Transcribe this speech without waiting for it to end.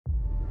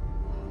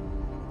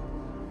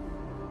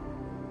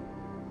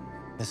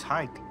This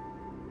hike,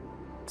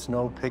 it's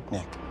no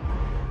picnic.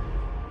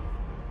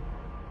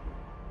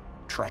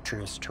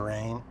 Treacherous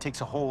terrain,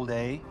 takes a whole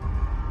day.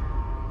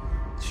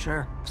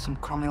 Sure, some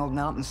crummy old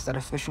mountain instead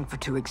of fishing for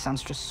 2 weeks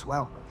sounds just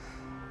swell.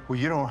 Well,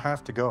 you don't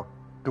have to go.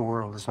 The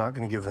world is not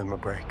going to give them a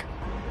break.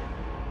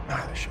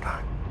 Neither should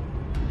I.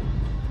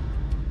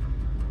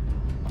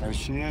 There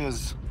she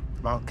is,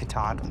 Mount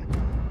Katahdin.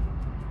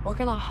 We're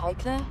gonna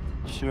hike there?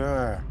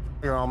 Sure.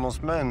 You're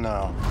almost men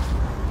now.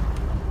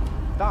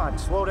 Donn,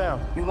 slow down.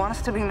 You want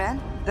us to be men?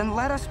 Then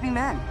let us be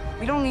men.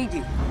 We don't need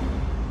you.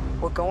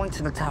 We're going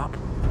to the top.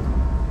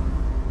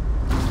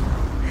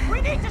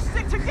 We need to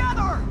stick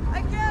together!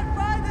 I can't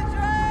find the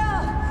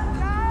trail!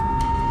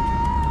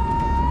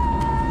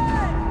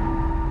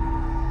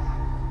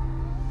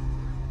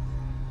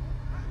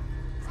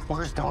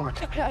 Where's Donn?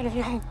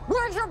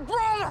 Where's your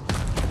brother?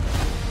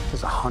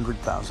 There's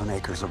 100,000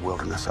 acres of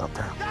wilderness out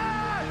there.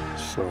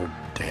 So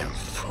damn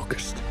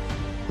focused.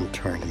 I'm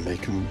trying to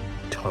make him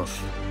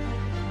tough.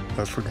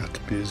 I forgot to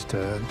be his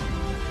dad.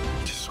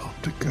 Just hope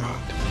to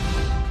God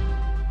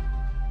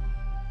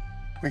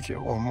we get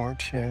one more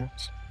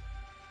chance.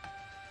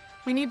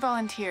 We need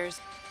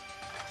volunteers.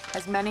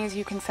 As many as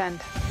you can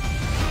send.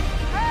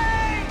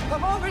 Hey!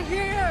 Come over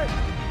here!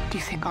 Do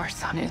you think our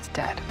son is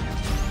dead?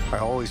 I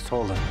always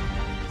told him,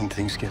 when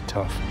things get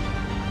tough,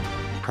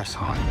 press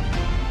on.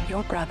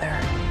 Your brother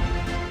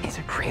is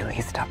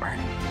really stubborn.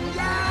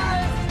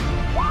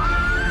 Yes!